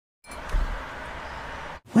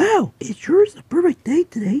Wow, it sure is a perfect day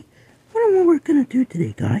today. I wonder what we're gonna do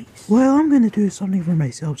today, guys. Well, I'm gonna do something for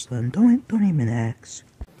myself, son. Don't even ask.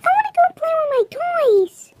 I wanna go play with my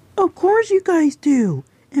toys. Of course you guys do.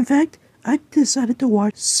 In fact, I decided to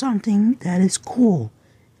watch something that is cool.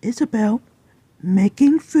 It's about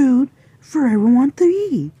making food for everyone to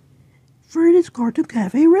eat for this Cartoon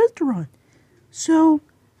Cafe restaurant. So,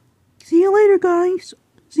 see you later, guys.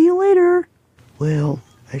 See you later. Well,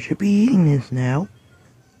 I should be eating this now.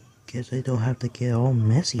 Guess I don't have to get all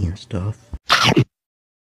messy and stuff.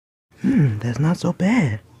 That's not so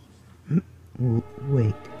bad.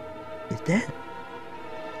 Wait, is that?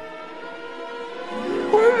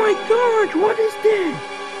 Oh my gosh, what is that?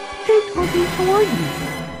 Hey, Doggy, how are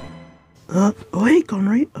you? Oh hey,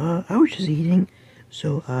 Conrad, I was just eating,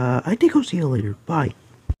 so, I think I'll see you later. Bye.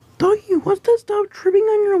 Doggy, what's that stuff dripping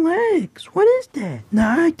on your legs? What is that?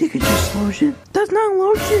 Nah, I think it's just lotion. That's not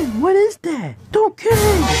lotion. What is that? Don't kill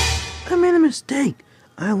me. I made a mistake.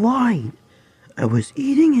 I lied. I was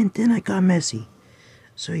eating and then I got messy.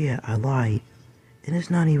 So yeah, I lied. And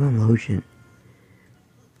it's not even lotion.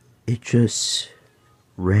 It's just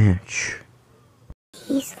ranch.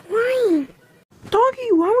 He's lying.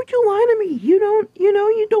 Doggy, why would you lie to me? You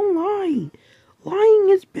don't lie. Lying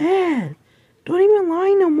is bad. Don't even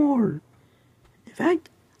lie no more. In fact,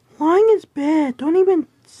 lying is bad. Don't even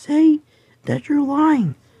say that you're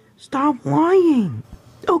lying. Stop lying.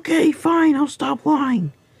 Okay, fine, I'll stop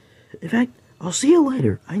lying. In fact, I'll see you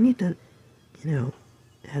later. I need to,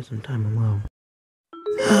 have some time alone.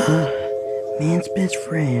 Man's best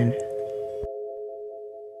friend.